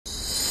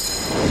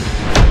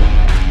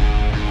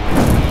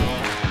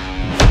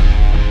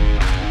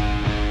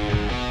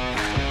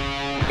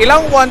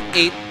Ilang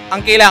 1/8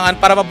 ang kailangan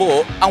para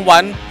mabuo ang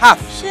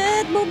 1/2?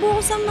 Shit, bobo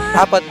ko sa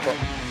math. Apat po.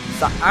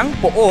 Saang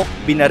pook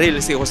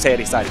binaril si Jose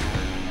Rizal?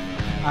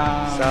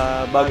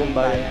 Sa Bagong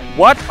Bayan.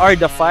 What are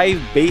the 5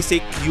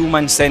 basic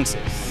human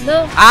senses?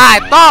 No.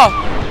 Ito!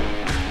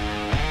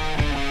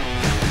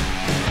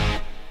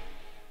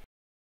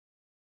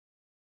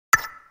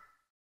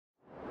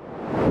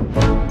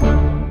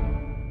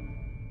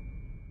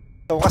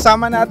 So,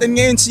 kasama natin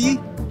ngayon si...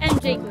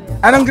 MJ, kuya.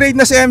 Anong grade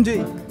na si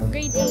MJ?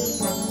 Grade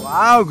 8.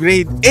 Wow,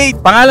 grade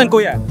 8. Pangalan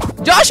kuya?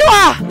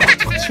 Joshua!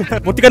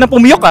 Munti ka na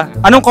pumiyok ah.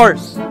 Anong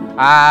course?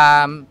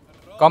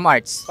 Com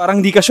Arts.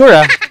 Parang hindi ka sure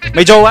ah.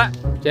 May jowa?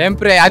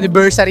 Siyempre,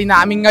 anniversary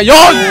namin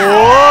ngayon!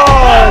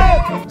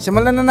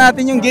 Simulan na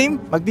natin yung game.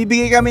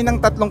 Magbibigay kami ng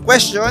 3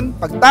 question.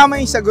 Pag tama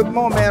yung sagot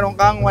mo, meron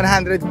kang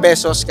 100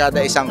 pesos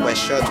kada isang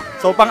question.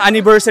 So pang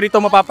anniversary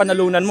to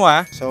mapapanalunan mo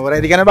ah. So,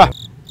 ready ka na ba?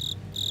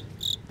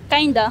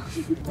 Kinda.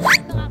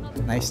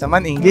 Nice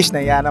naman, English.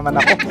 Nahiya naman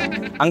ako.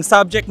 Ang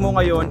subject mo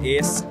ngayon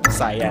is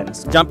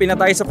science. Jump in na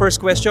tayo sa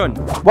first question.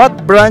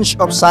 What branch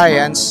of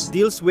science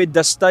Deals with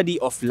the study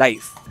of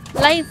life.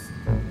 Life.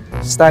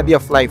 study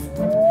of life?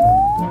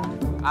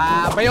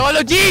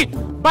 Biology!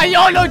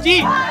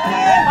 Biology!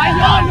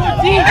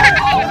 Biology!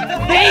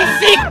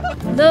 Basic!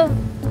 The.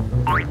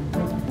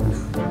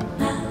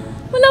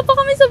 Wala pa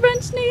kami sa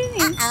branch na yun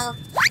eh.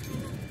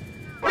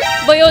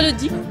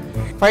 Biology.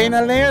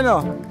 Final na yun,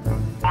 oh.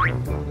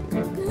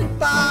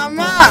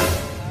 Tama!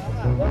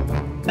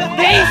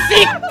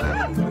 Basic!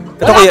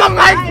 Ito Wala kuya. kang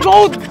hard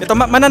code! Ito,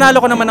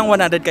 mananalo ko naman ng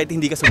 100 kahit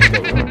hindi ka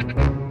sumigaw.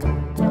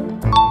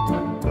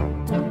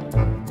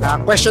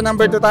 Question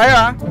number 2 tayo,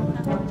 ha?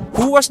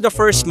 Who was the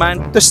first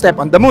man? To step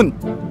on the moon.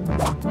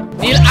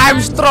 Neil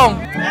Armstrong!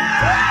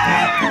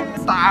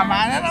 Tama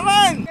na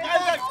naman!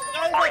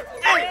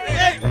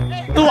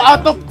 2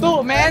 out of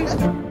 2, man!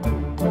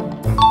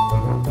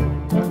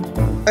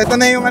 Ito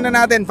na yung ano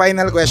natin,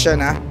 final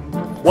question, ha?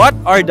 What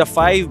are the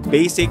 5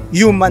 basic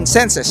Human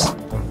senses.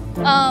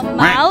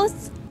 Mouth,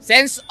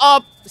 Sense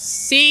of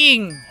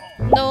seeing,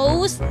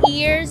 nose,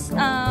 ears,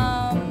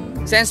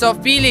 sense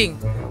of feeling,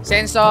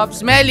 sense of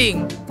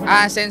smelling,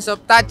 sense of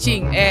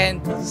touching,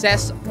 and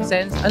sense,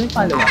 ano yung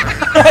pala?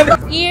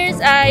 ears,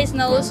 eyes,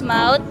 nose,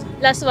 mouth.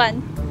 Last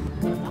one.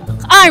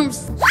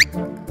 Arms.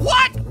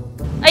 What?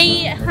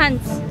 Ay,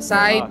 hands.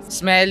 Sight,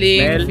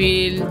 smelling, Smell.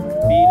 feel.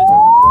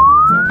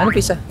 Ano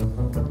pisa?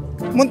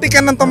 Muntik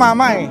ka nang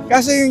tumama eh.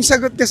 Kasi yung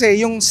sagot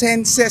kasi, yung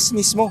senses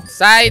mismo.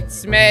 Sight,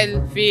 smell,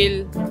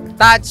 feel,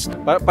 touch.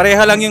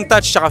 Pareha lang yung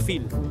touch tsaka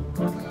feel.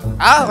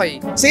 Okay.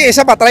 Sige,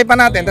 isa pa. Try pa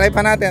natin,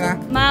 ha?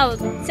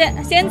 Mouth.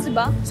 Sense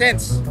ba?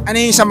 Sense. Ano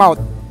yung sa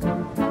mouth?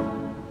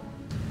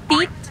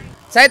 Teeth.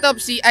 Sight of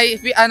see,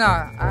 taste.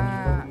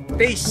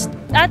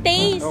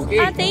 Taste. Okay.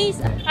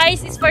 Taste.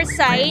 Eyes is for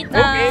sight.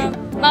 Okay.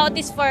 Mouth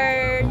is for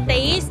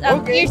taste.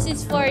 Okay. Ears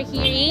is for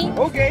hearing.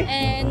 Okay.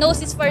 And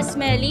nose is for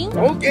smelling.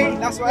 Okay,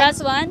 last one.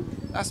 Last one.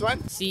 Last one.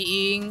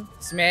 Seeing,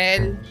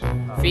 smell,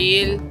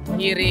 feel,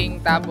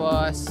 hearing,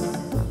 tapos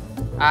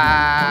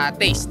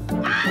taste.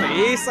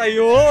 Yes,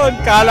 ayun!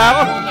 Kala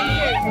ko!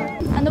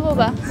 Ano po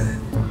ba?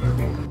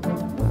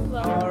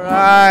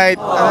 Alright.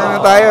 Ano na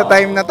tayo?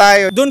 Time na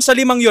tayo. Doon sa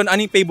 5 yun,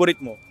 anong favorite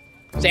mo?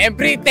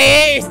 Siyempre,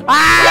 taste!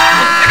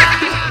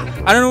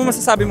 Ano naman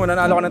masasabi mo?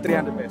 Nanalo ka ng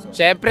 300 pesos.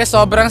 Siyempre,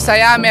 sobrang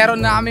saya.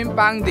 Meron na kaming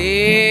pang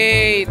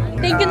date.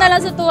 Thank you na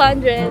lang sa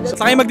 200.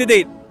 Saan kayo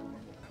magde-date?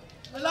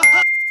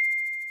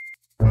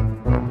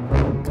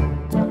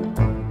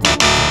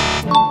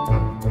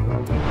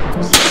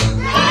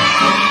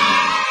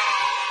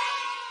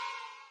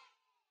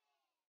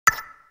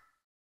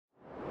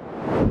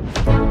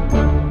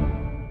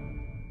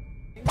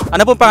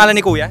 Ano pong pangalan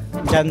ni Kuya?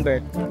 John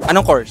Bert,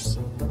 Anong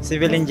course?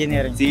 Civil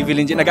Engineering. Civil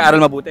Engineering. Nag-aaral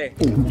mabuti.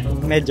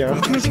 Medyo.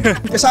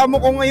 Kasama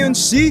ko ngayon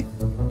si...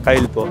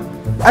 Kyle po.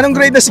 Anong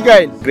grade na si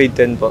Kyle? Grade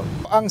 10 po.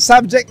 Ang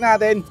subject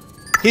natin,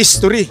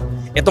 history.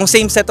 Itong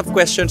same set of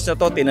questions na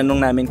to,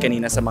 tinanong namin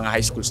kanina sa mga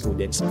high school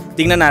students.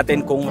 Tingnan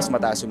natin kung mas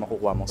mataas yung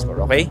makukuha mong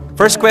score, okay?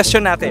 First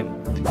question natin.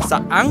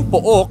 Saang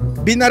pook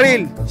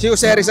Binaril si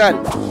Jose Rizal.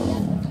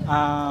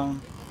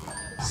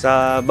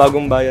 Sa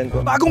Bagong Bayan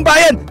po. Bagong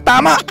Bayan!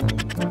 Tama!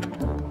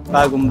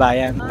 Bagong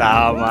Bayan.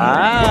 Tama!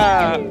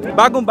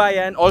 Bagong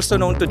Bayan, also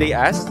known today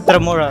as...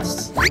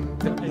 Tramuras.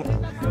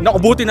 Naku,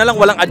 buti na lang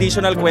walang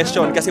additional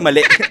question kasi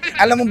mali.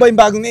 Alam mo ba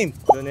yung bagong name?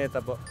 Luneta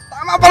po.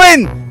 Tama pa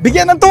rin!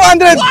 Bigyan ng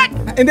 200!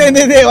 What?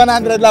 Hindi.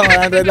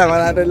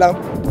 100 lang.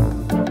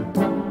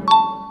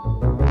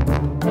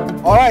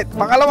 Alright,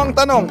 pangalawang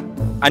tanong.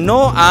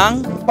 Ano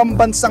ang...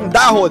 Pambansang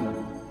dahon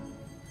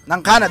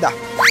ng Canada.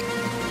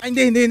 Ay,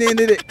 hindi.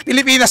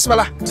 Pilipinas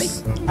pala.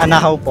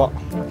 Anahaw po.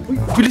 Uy,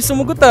 bilis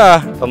sumagot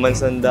ah.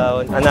 Pambansang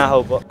dahon.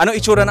 Anahaw po. Anong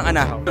itsura ng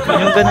anahaw?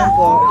 Yung ganun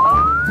po.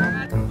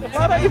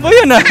 Para iba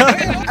yan ah.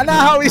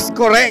 Anahaw is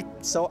correct.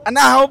 So,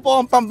 anahaw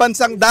po ang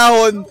pambansang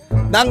dahon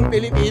ng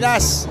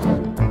Pilipinas.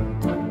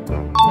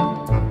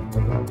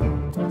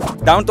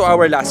 Down to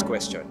our last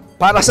question.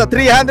 Para sa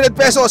 300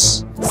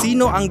 pesos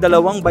Sino ang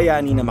dalawang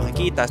bayani na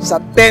makikita sa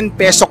 10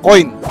 peso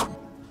coin.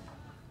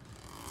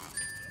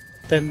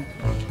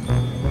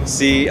 10.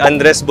 Si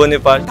Andres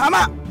Bonifacio.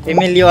 Tama!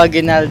 Emilio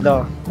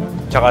Aguinaldo.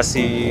 Tsaka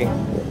si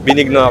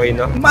Benigno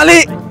Aquino.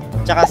 Mali!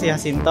 Tsaka si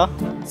Jacinto.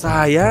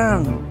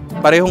 Sayang.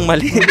 Parehong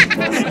mali.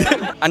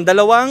 Ang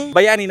dalawang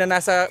bayani na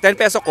nasa 10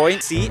 peso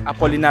coin, si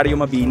Apolinario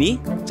Mabini,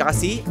 tsaka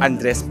si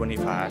Andres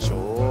Bonifacio.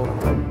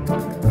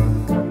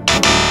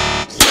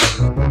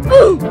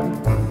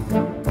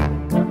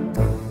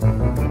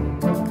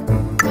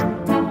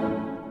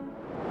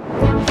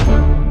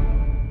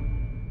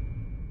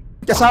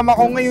 Kasama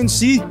ko ngayon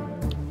si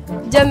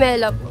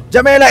Jamela po.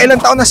 Jamela. Ilang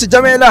taon na si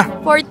Jamela?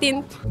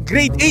 14.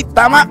 Grade 8,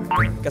 tama?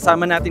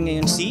 Kasama natin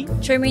ngayon si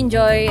Charmaine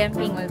Joy and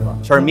Pingol po.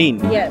 Charmaine.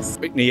 Yes.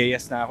 Wait,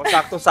 niyayas na ako.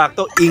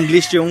 Sakto-sakto,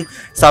 English yung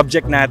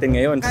subject natin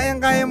ngayon.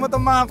 Kayang-kaya mo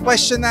itong mga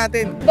question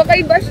natin.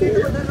 Baka i-bash niyo.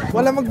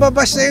 Wala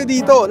magbabash sa'yo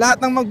dito. Lahat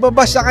ng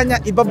magbabash sa kanya,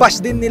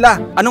 ibabash din nila.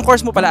 Anong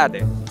course mo pala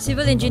ate?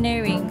 Civil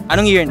Engineering.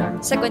 Anong year na?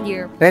 Second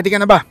year. Ready ka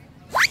na ba?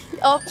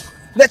 Oh,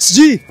 Let's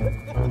G!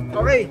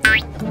 Okay.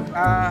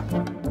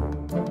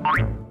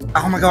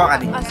 Ako magawa ka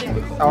din.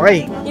 sige. Okay.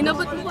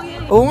 Inabot mo ko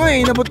yan. Oo nga,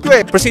 inabot ko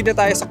eh. Proceed na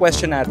tayo sa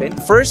question natin.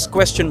 First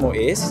question mo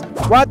is,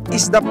 What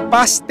is the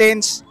past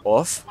tense?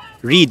 of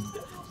read.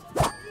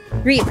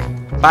 Read.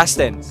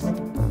 Past tense.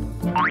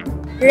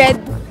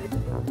 Red.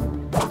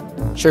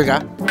 Sure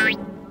ka?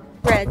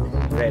 Red.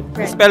 Red.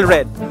 Red. Spell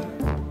red.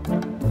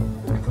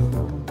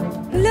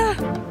 Hala.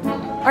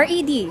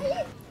 R-E-D.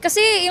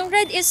 Kasi yung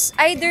red is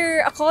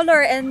either a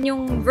color and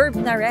yung verb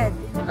na red.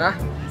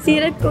 Si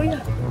Red kuya.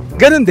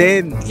 Ganun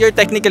din. You're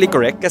technically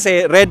correct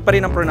kasi red pa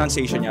rin ang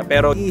pronunciation niya.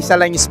 Pero Isa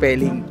lang yung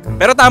spelling.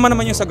 tama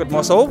naman yung sagot mo.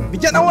 So,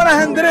 Bigyan ng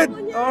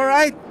 100.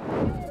 Alright.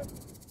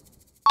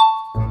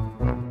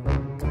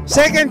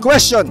 Second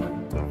question.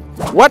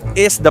 what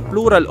is the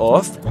plural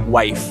of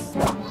wife?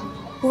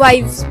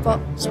 Wives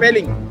po.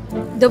 Spelling.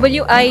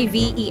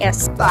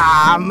 W-I-V-E-S.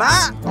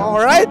 Tama!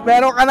 Alright,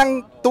 meron ka ng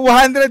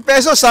 200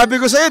 pesos. Sabi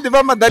ko sa'yo, di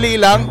ba, madali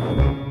lang?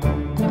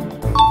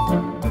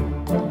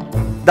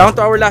 Down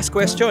to our last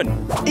question.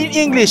 In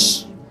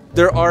English,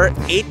 There are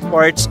 8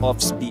 parts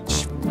of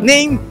speech.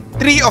 name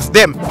 3 of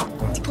them.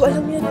 Hindi ko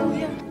alam yan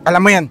kuya.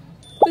 Alam mo yan?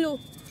 Clue.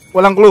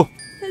 Walang clue.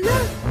 Hala.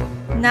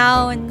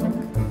 Noun,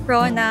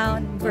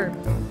 pronoun, verb.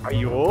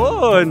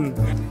 Ayun!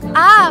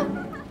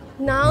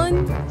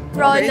 Noun,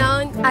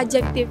 pronoun,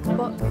 adjective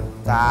po.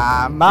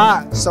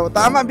 Tama. So,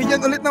 tama. Bigyan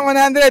ulit ng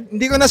 100.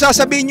 Hindi ko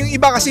nasasabihin yung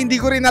iba kasi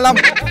hindi ko rin alam.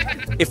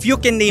 If you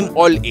can name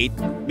all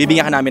 8,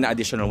 bibigyan ka namin ng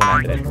additional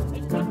 100.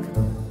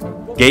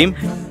 Game?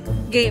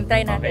 Game,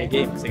 try Okay, natin.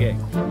 game. Sige.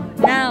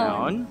 Noun,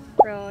 Noun.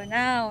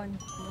 pronoun,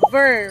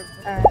 verb,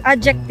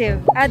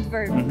 adjective,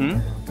 adverb,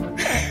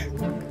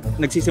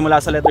 Nagsisimula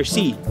sa letter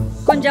C.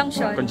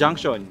 conjunction,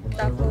 Conjunction.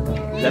 tapos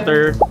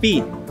Letter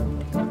P.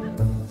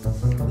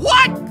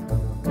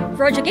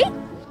 projugate?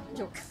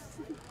 Joke.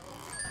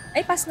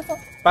 Ay, pass na po.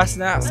 Pass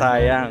na,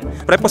 sayang.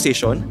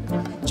 Preposition,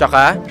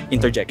 tsaka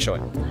interjection.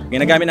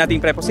 Ginagamit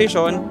natin yung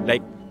preposition,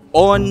 like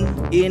on,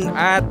 in,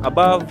 at,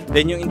 above.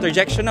 Then yung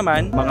interjection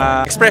naman,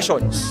 mga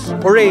expressions.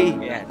 Hooray!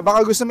 Ayan.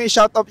 Baka gusto mo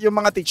i-shout out yung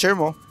mga teacher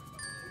mo.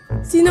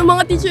 Sino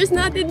mga teachers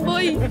natin,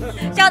 boy?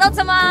 Shoutout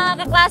sa mga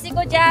kaklase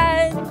ko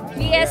dyan.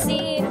 BSC,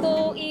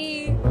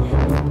 2E.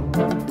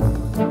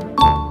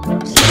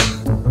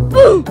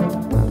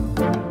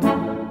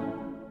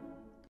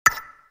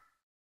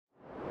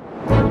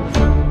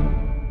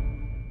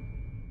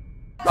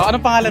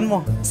 Anong pangalan mo?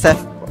 Seth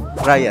po.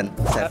 Ryan.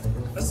 Seth.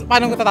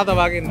 Paano ko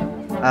tatatawagin?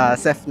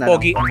 Seth na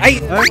Pogi. Ay!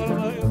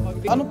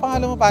 Anong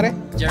pangalan mo pare?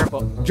 Jer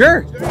po.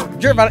 Jer!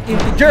 Jer, parang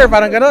integer,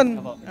 parang ganun.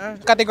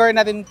 Category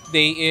natin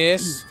today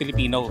is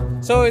Filipino.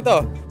 So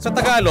ito, sa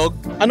Tagalog,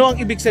 ano ang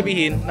ibig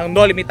sabihin ng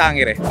no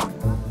limitangere?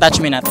 Touch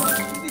me not.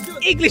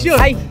 English yun!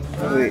 Ay!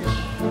 Wait.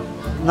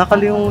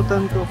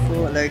 Nakalimutan ko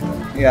po. Like,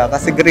 yeah,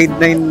 kasi grade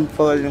 9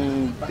 po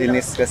yung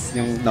diniscuss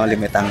yung no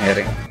limit ang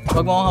hearing.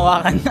 Huwag mo akong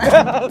hawakan.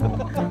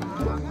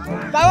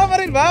 Tama pa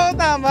rin ba? O,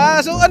 tama.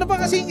 So ano pa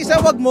kasi yung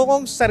isa, wag mo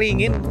kong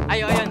saringin.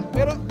 Ay, ayun.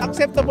 Pero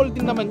acceptable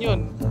din naman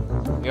yun.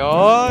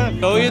 Yun.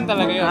 So yun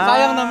talaga yun.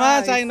 Sayang naman,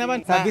 sayang naman.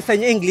 Sabi sa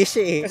inyo English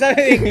eh. Sabi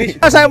sa English.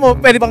 Sabi mo,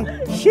 pwede bang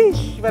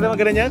sheesh? Pwede bang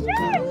ganun yan?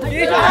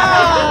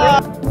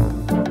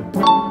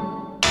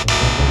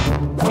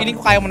 Feeling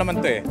ko kaya mo naman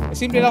to eh.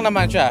 Simple lang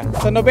naman siya.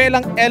 Sa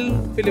nobelang El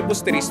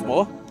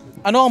Filibusterismo,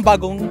 ano ang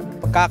bagong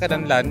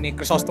pagkakadanlan ni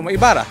Crisostomo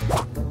Ibarra?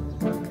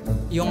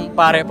 Yung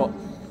pare po.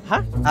 Ha?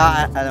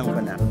 Alam ko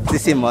na. Si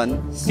Simon.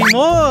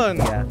 Simon!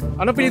 Yeah.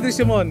 Ano pinito ni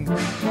Simon?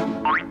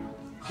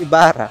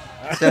 Ibarra.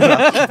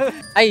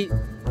 Ay,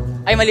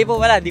 mali po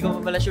pala. Di ko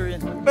pa pala sure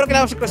yun. Pero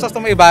kailangan si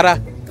Crisostomo Ibarra.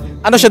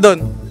 Ano siya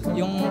doon?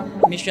 Yung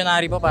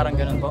missionary po, parang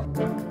ganun po.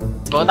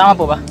 So, tama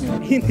po ba?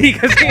 Hindi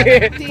kasi.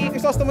 Si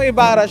Crisostomo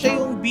Ibarra, siya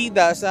yung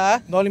bida sa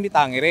No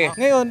Limitangere.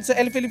 Ngayon, sa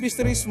El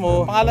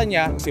Filibusterismo, pangalan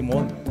niya,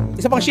 Simon.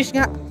 Isa pang shish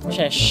nga.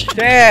 Shesh.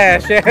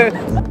 Shesh!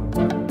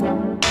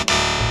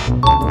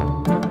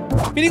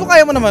 Pili ko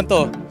kaya mo naman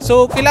to.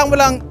 So, kailangan mo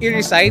lang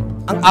i-recite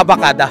ang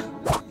abakada.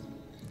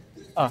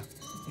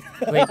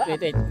 Wait.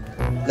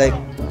 Like,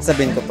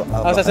 sabihin ko po.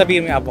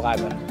 Sasabihin mo yung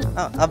abakada.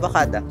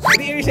 Abakada.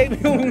 Hindi i-recite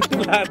mo yung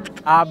lahat.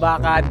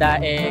 Abakada,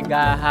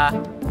 gaha.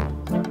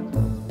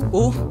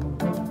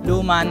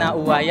 Luma na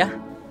uwaya.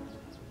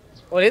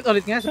 Ulit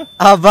nga.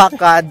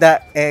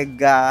 Abakada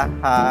ega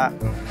ha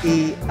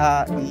i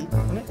a i.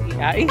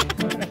 Iai?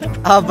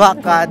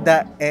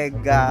 Abakada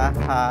ega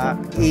ha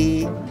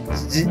i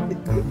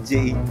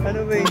j.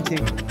 Ano ba yung j?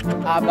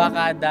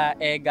 Abakada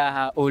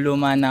egaha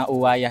uluma na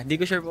uwaya. Di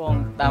ko sure po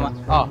kung tama.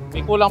 Oh,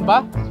 may kulang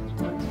ba?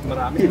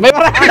 May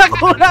marami na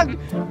kulang.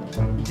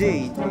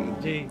 J.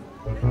 J.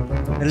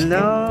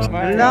 Hello.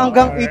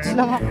 Hanggang H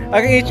lang ako.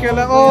 Hanggang H ka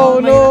lang. Oh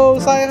no,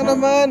 sayang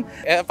naman.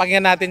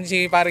 Pakinggan natin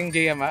si paring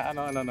JM ha.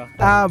 Ano.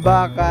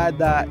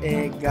 Abakada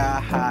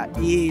egaha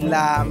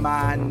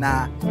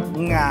ilamana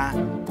nga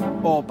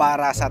o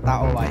para sa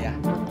taowaya.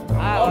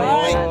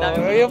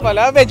 Ayun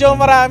pala. Medyo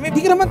marami. Di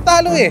ka naman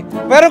talo eh.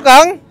 Meron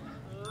kang?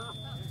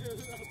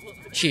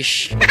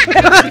 Shish.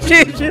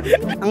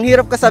 Ang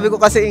hirap kasabi ko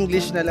kasi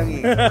English na lang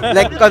eh.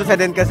 Like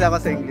confident kasi ako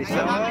sa English.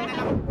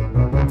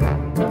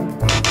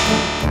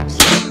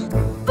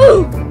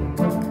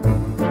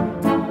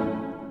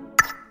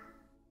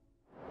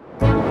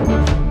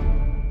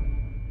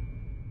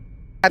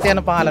 Ate,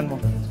 anong pangalan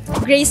mo?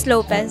 Grace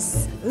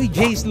Lopez. Uy,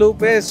 Jace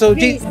Lopez. So,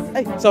 Grace.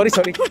 Ay, sorry.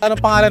 Anong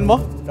pangalan mo?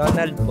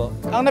 Ronald po.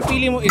 Ang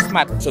napili mo is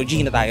math. So,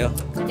 G na tayo.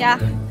 Yeah.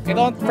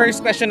 Ito ang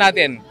first question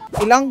natin.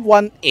 Ilang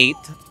 1/8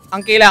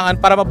 ang kailangan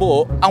para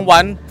mabuo ang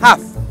 1/2?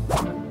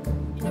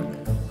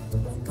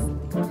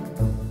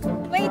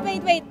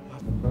 Wait.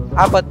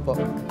 4 po.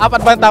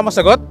 4 ba ang tamang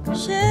sagot?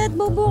 Shit,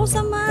 bobo ko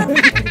sa math.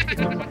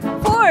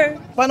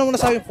 4. Paano mo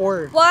nasabi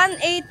 4?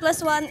 1/8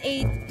 plus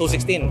 1/8.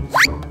 216.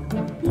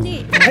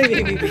 Hindi.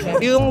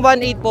 Yung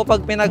 1/8 po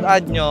pag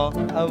pinag-add nyo,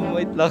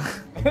 wait lang.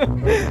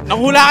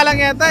 Nanghula ka lang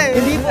yata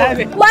eh. Hindi po.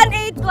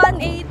 1/8,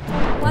 1/8.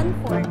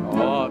 1/4.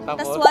 Oo,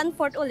 tapos? Tapos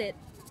 1/4 ulit.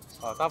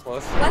 Oh,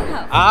 tapos?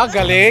 1/2.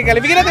 Galing.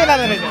 Bigyan natin na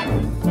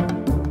dyan.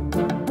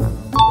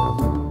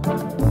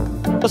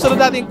 Susunod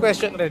natin yung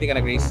question. Ready ka na,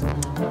 Grace?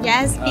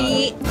 Yes,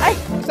 P. Ay,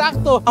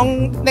 sakto.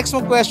 Ang next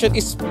mong question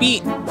is P.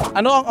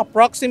 Ano ang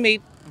approximate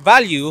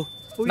value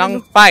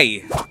ng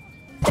pi?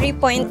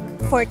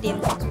 3.14.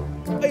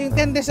 Ay, yung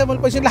 10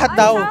 decimal points yung lahat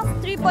daw.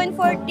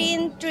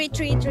 3.14,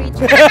 3333.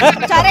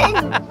 Charing!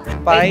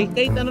 Pi?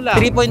 Kahit ano lang.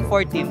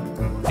 3.14.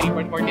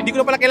 3.14. Hindi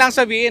ko na pala kailangan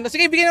sabihin.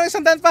 Sige, bigyan mo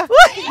isang daan pa.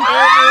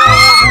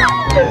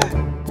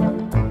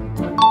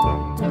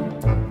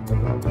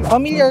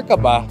 Familiar ka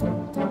ba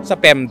sa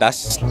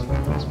PEMDAS?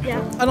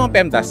 Yeah. Ano ang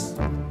PEMDAS?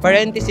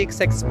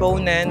 Parenthesis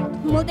exponent.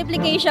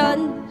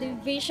 Multiplication,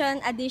 division,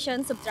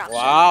 addition, subtraction.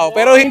 Wow,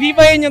 pero hindi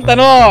pa yun yung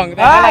tanong.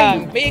 Teka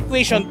lang, may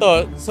equation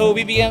to. So,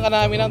 bibigyan ka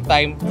namin ng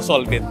time to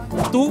solve it.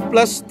 2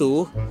 plus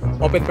 2,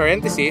 open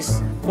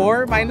parenthesis,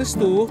 4 minus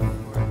 2,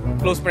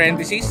 close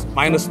parenthesis,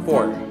 minus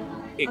 4,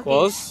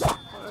 equals...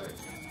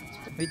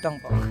 Wait lang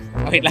po.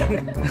 Wait lang.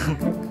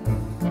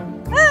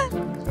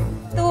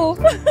 2.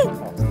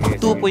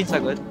 2 point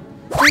sagot?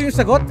 2 yung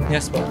sagot?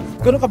 Yes po.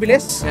 Ganun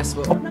kabilis? Yes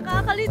po.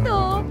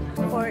 Nakakalito.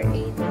 4,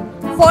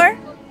 8. 4?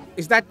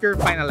 Is that your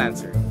final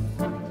answer?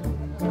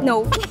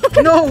 No.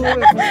 No!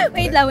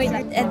 wait lang.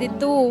 Edit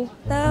 2.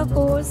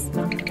 Tapos,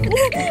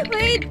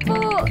 wait po.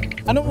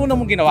 Anong una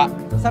mong ginawa?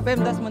 Sa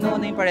PEMDAS mo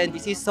nauna yung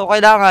parenthesis. So,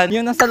 kailangan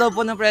yung nasa loob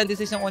po ng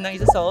parenthesis yung unang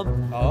isa-solve.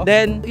 Oo.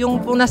 Then,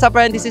 yung po nasa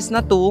parenthesis na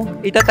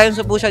 2, ita-times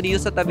mo po siya dito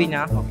sa tabi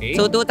niya. Okay.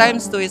 So, 2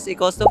 times 2 is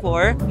equals to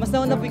 4. Mas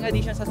nauna po yung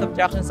addition sa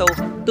subtraction. So,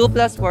 2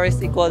 plus 4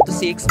 is equal to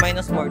 6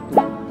 minus 4,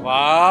 2.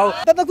 Wow!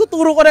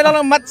 Nagtuturo ko na lang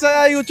ng math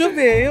sa YouTube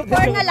eh.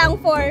 4 na lang,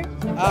 4.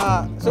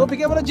 So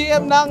bigyan mo ng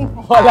GM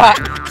ng wala.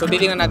 So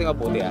titingnan natin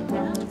mabuti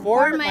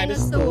 4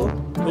 minus 2.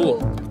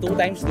 2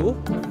 times 2?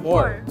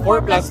 4.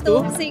 4 plus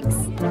 2?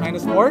 6.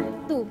 Minus 4?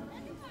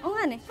 2. Oo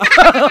nga ne.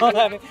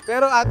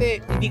 Pero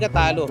ate, hindi ka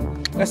talo.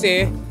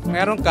 Kasi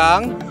meron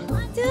kang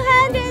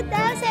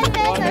 200,000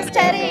 pesos,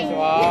 charing.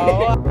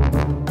 Wow!